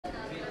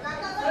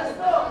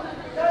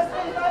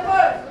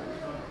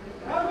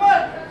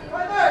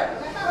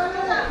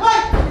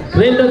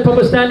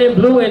Pabustan in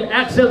blue and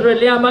Axel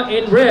Rellama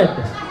in red.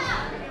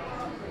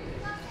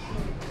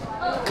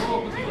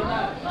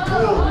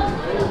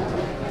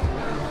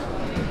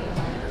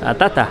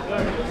 Atata.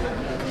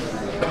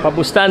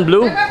 Pabustan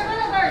blue,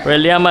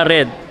 Rellama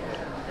red.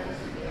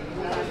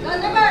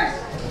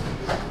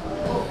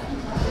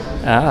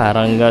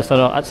 Parang gusto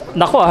no.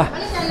 Nako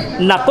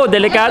Nako,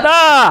 delikado.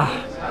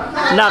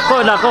 Nako.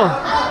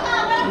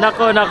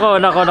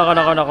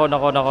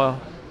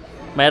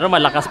 Mayroon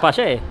malakas pa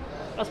siya eh.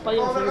 Malakas pa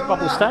yung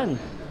Pabustan.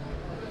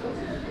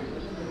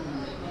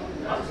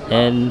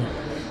 And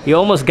he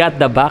almost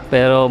got the back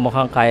pero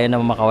mukhang kaya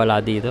na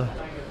makawala dito.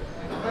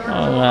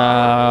 Ang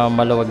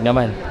maluwag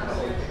naman.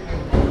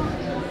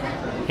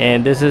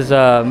 And this is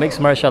a mixed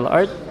martial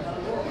art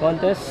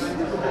contest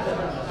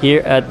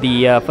here at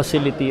the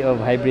facility of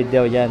Hybrid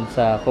daw yan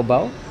sa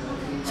Cubao.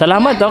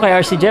 Salamat kay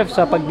RC Jeff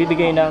sa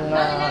pagbibigay ng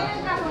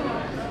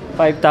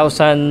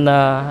 5,000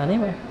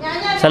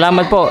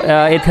 Salamat po.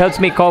 It helps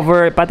me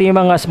cover pati yung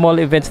mga small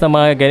events na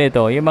mga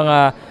ganito, yung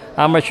mga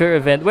amateur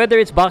event, whether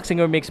it's boxing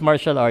or mixed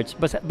martial arts,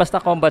 basta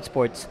combat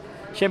sports.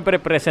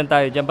 Syempre present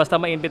tayo diyan. Basta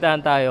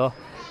maimbitahan tayo,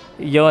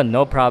 yon,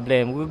 no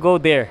problem. We'll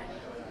go there.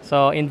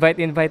 So invite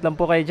lang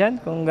po kayo diyan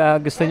kung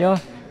gusto nyo.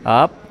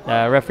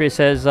 Referee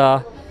says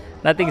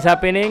nothing's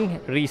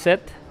happening.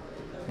 Reset.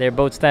 They're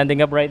both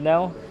standing up right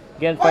now.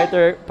 Again,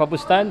 fighter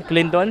Pabustan,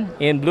 Clinton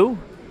in blue.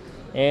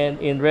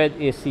 And in red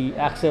is si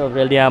Axel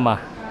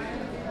Rellama.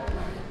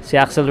 Si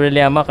Axel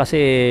Rellama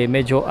kasi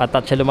medyo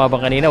atat siya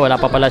lumabang kanina.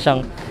 Wala pa pala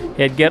siyang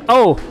headgear.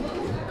 Oh!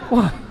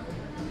 Wow!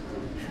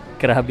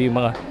 Grabe yung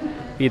mga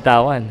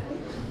bitawan.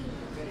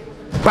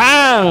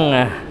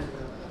 Bang!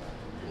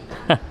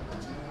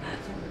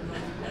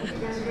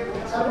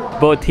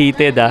 Both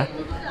heated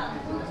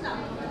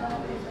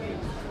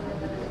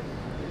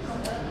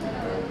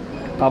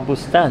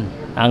Pabustan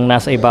ang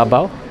nasa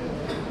ibabaw.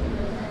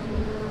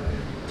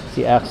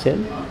 Si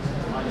Axel.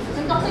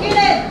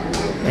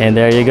 And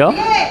there you go.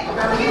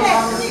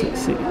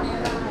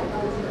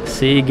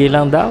 Sige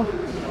lang daw.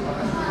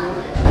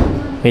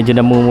 Medyo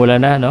namumula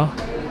na, no?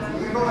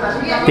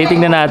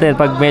 Titingnan natin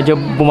pag medyo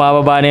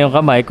bumababa na yung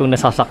kamay kung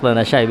nasasaktan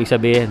na siya, ibig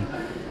sabihin.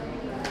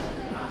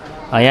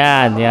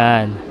 Ayan,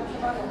 yan.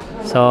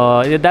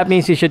 So, that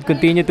means you should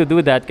continue to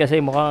do that kasi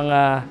mukhang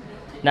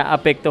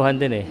naapektuhan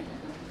din eh.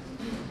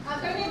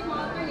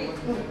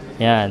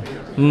 Yan.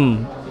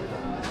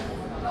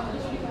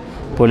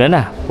 Pula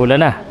na.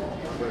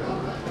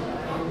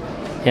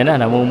 Yan na,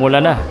 namumula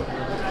na.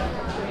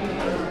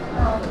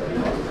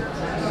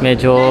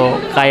 Medyo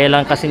kaya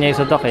lang kasi niya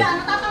isutok eh.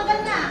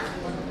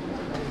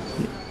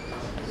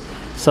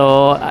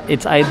 So,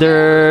 it's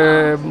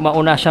either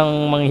mauna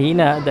siyang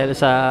manghina dahil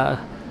sa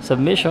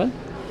submission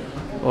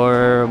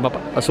or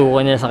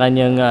mapasukan niya sa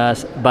kanyang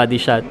body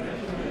shot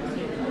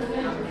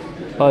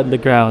on the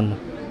ground.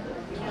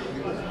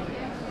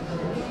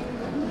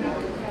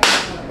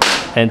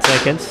 10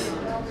 seconds.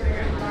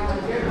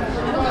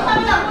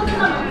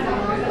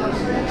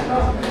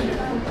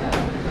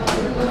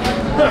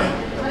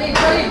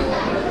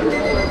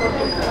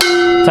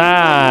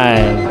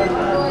 Time.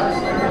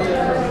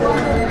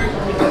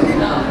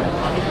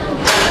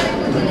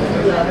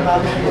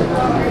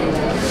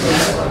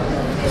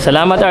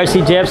 Salamat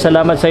RC Jeff,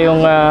 salamat sa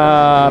yung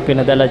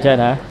pinadala dyan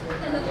ha.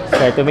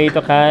 Sa tomato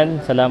can,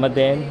 salamat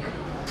din.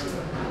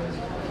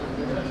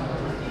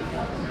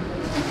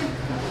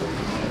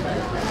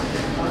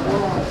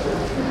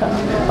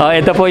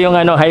 Ito po yung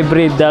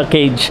hybrid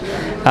cage.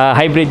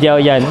 Hybrid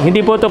yaw yan. Hindi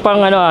po ito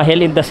pang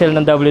Hell in the Cell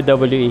ng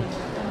WWE.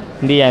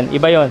 Hindi yan,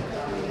 iba yon.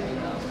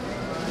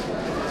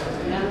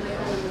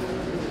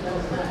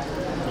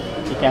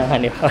 Ika nga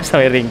niyo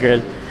sa may ring girl.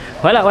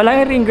 Wala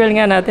yung ring girl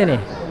nga natin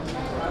eh.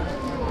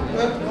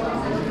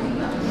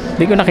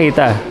 Hindi ko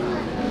nakita.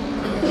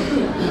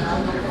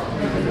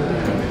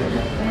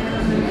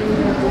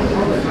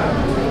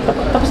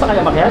 Tapos na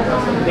kaya makihat?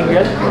 Ring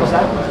girl? Tapos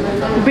na?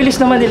 Bilis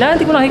naman nila,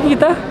 hindi ko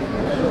nakikita.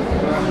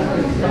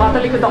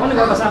 Namatalikod ako,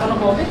 nagbabasa ako ng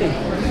comment eh.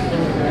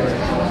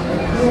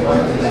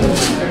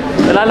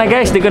 Wala na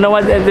guys, di ko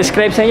naman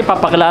describe sa inyo,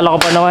 papakilala ko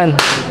pa naman.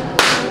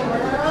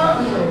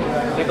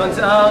 Seconds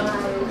out.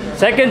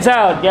 Seconds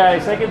out guys,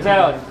 seconds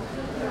out.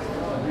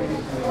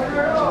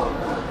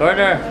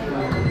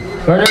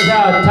 Corner's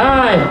out,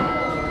 time.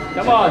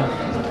 Come on.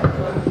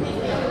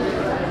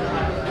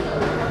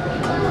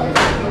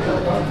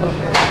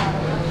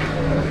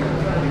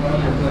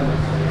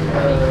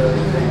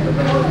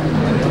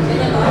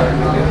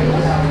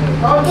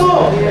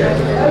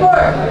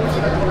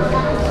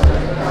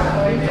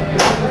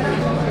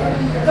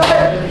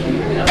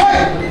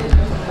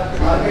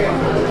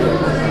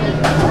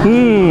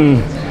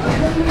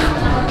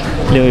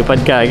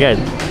 Lumipad ka agad.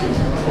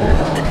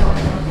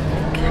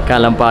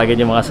 Kalampagan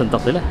yung mga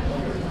suntok nila.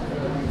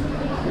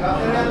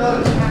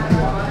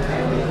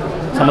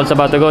 Someone's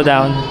about to go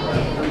down.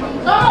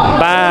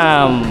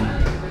 Bam!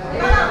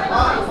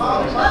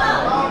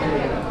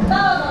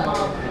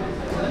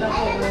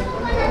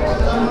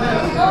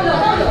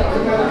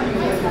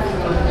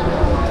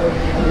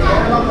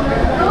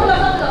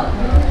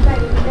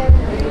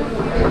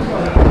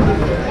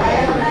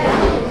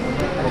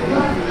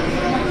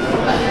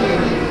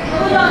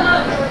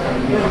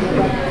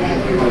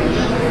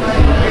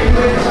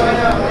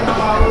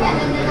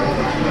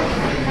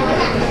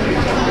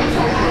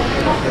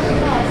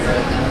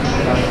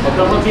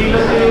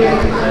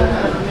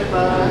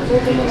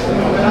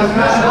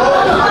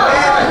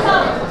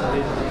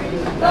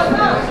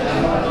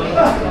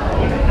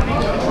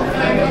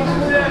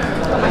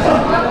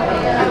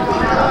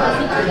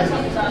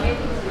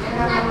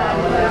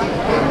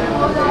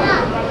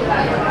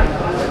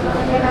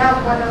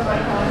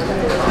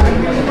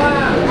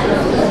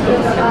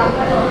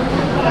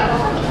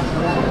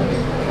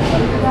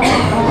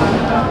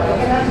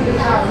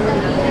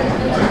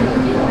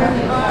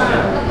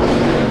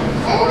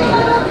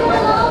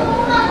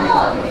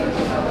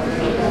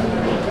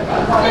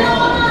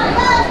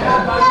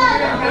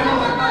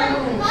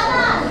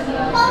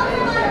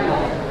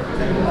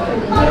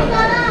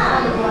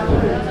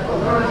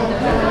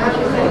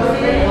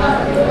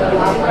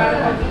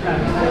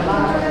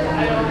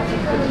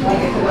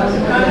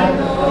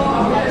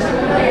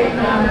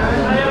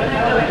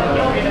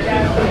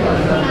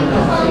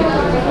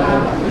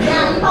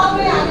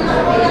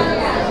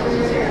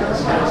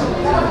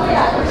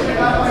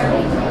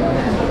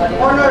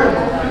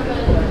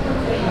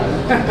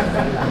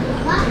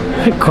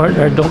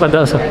 Corner, doon ka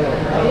daw sa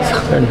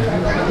corner.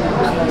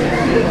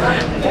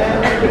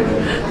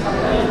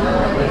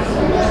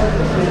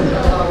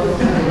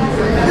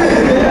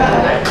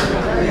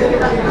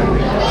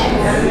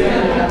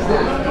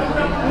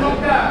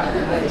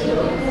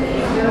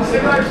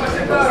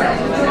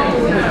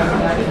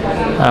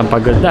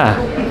 Pagod na.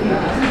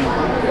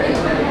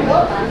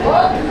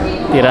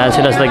 Tiraan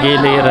sila sa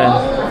giliran.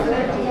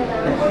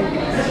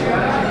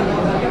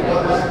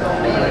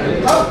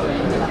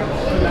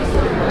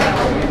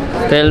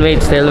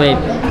 Stalemate.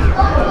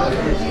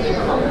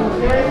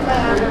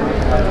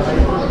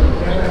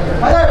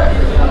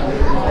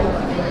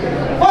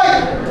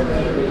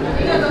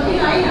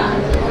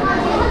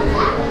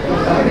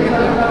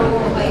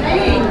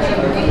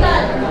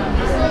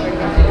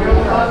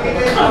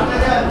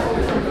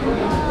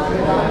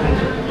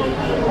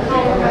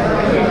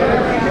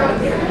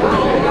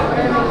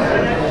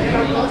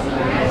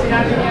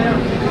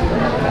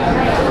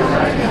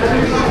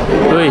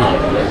 Uy.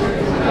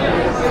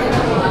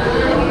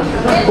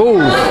 Ooh.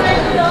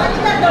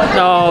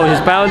 No,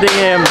 he's pounding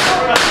him.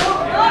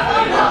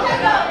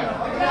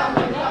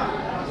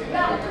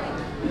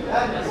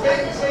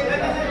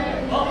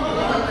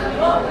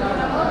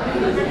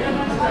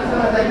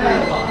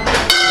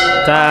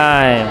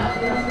 Time.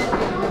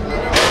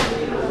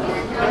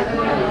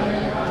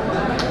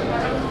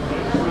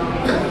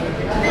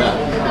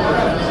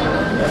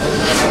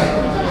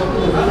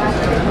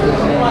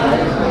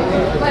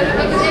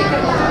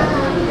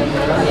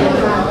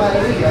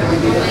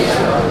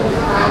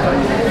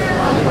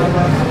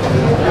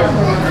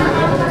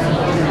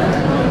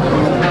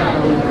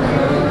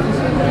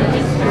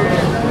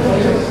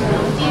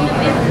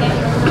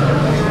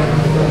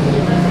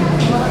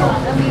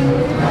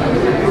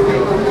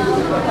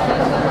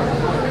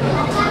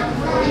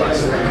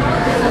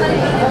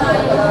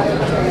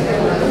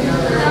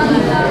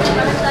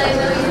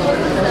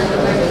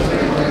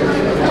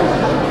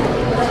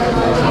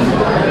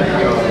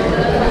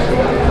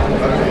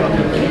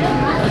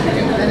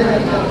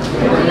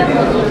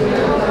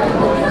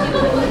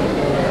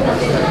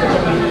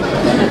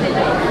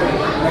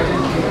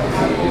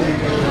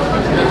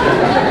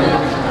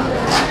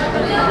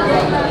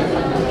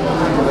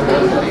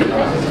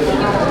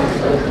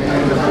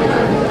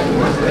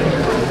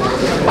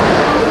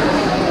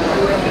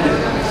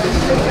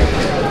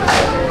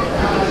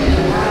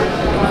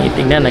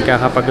 Tingnan,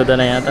 nagkakapagoda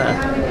na yata.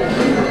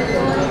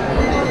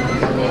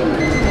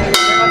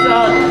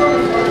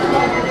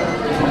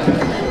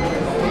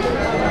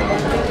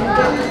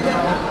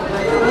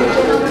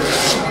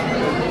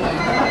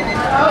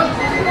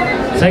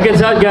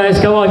 Seconds out, guys.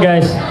 Come on,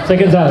 guys.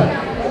 Seconds out.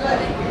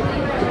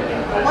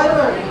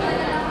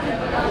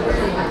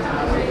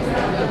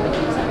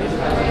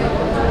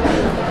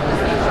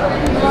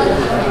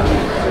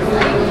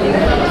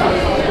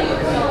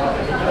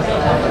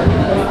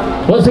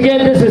 Once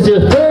again, this is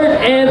your third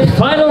and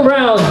final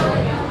round.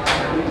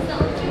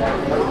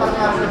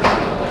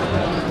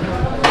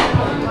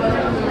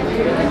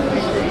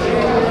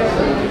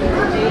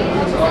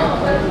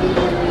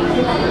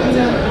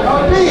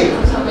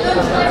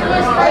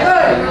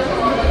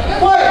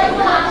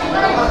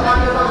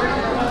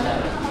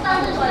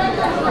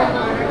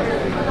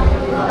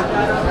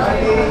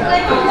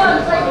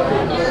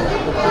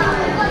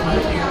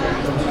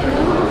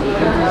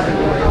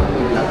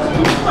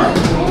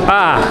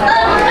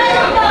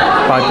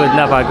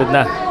 Pagod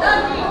na.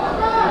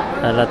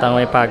 Halatang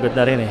may pagod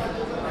na rin eh.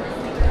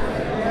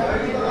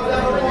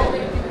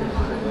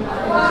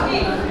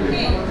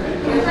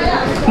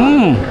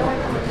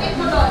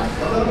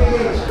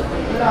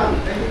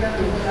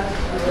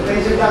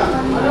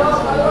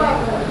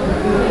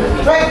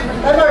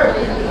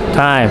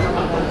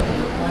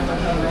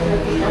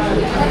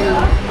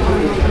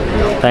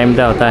 Time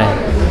daw, time.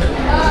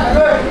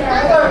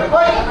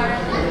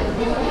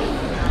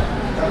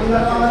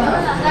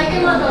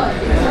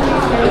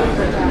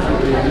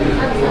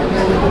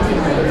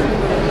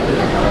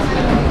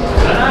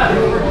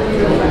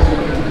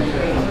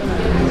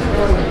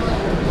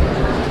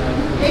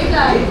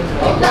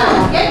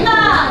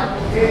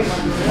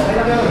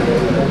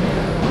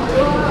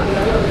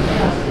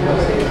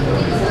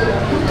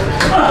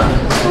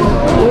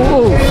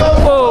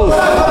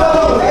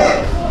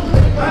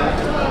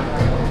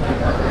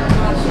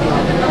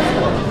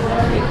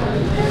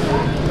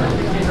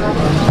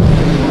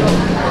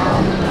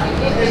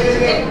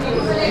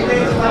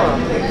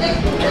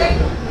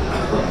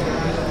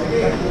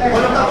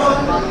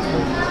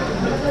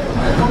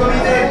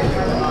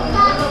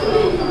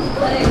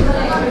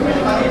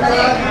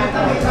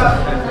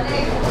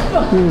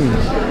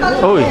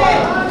 Uy.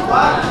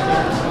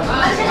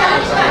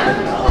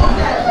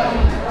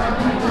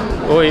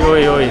 Uy,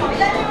 uy, uy.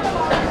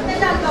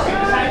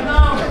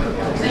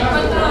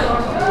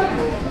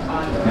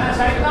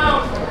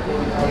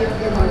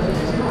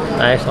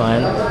 Nice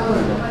one.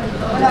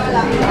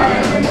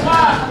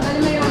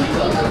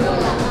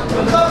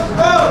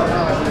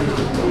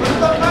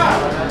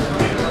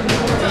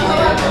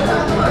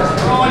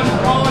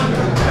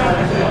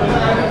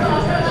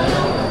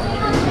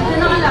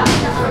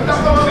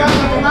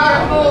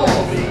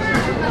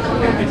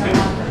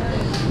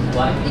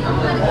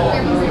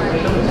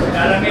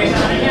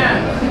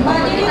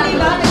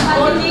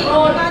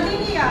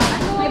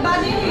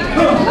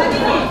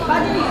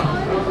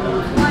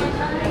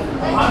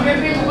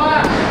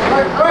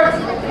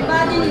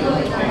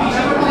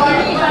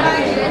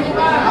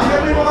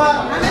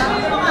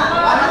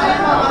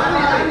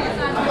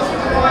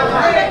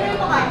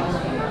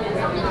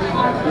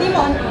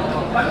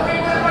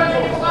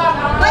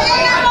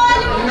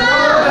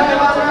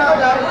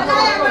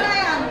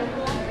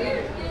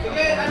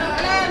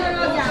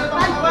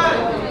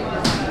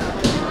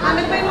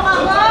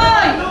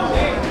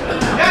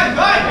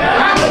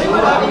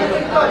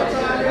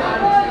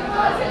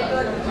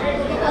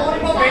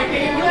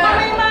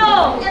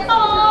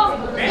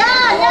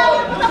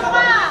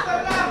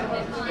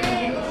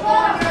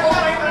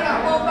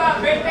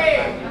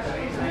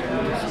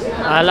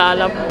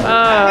 Alam.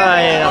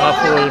 Ay,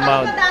 naka-full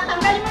mount.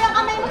 Tanggalin mo yung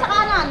kamay mo sa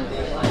kanan.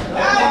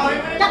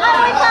 Tsaka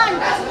right hand.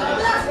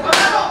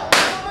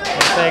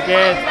 10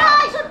 seconds.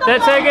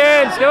 10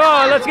 seconds. Come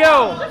on, let's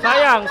go.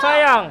 Sayang,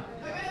 sayang.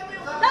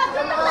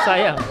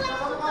 Sayang.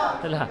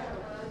 Wala.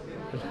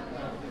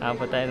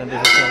 Apo tayo ng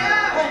desisyon.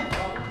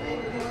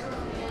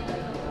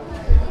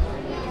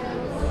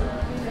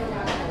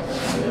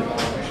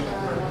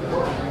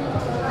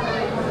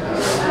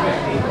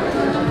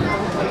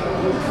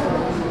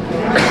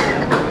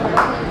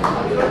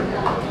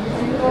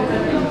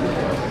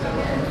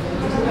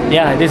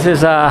 Yeah, this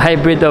is a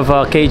hybrid of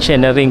a cage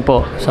and a ring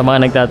po sa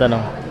mga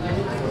nagtatanong.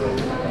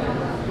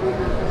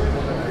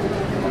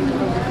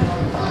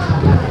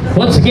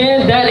 Once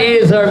again, that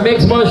is our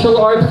mixed martial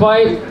art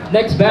fight.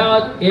 Next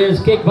bout is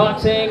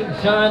kickboxing.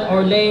 Sean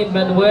Orlane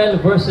Manuel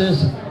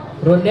versus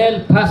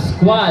Ronel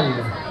Pascual.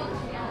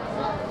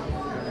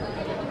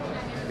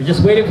 We're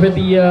just waiting for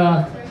the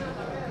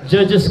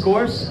judges'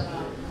 scores.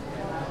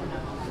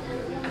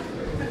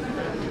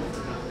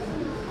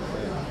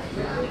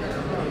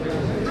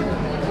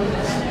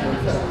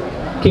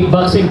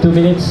 Kickboxing, 2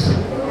 minutes.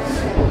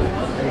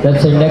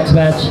 That's our next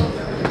match.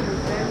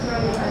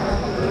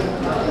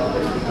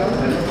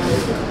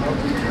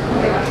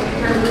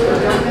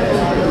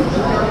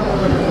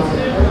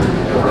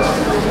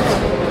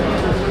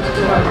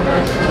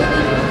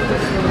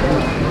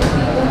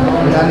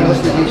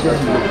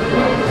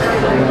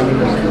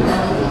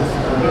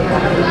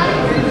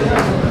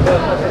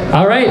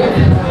 All right,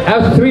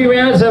 after 3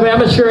 rounds of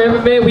amateur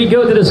MMA, we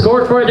go to the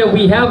scorecard and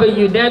we have a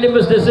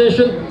unanimous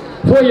decision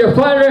for your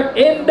fighter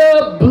in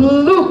the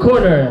blue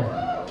corner,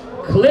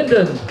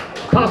 Clinton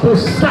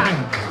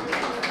Pabustan.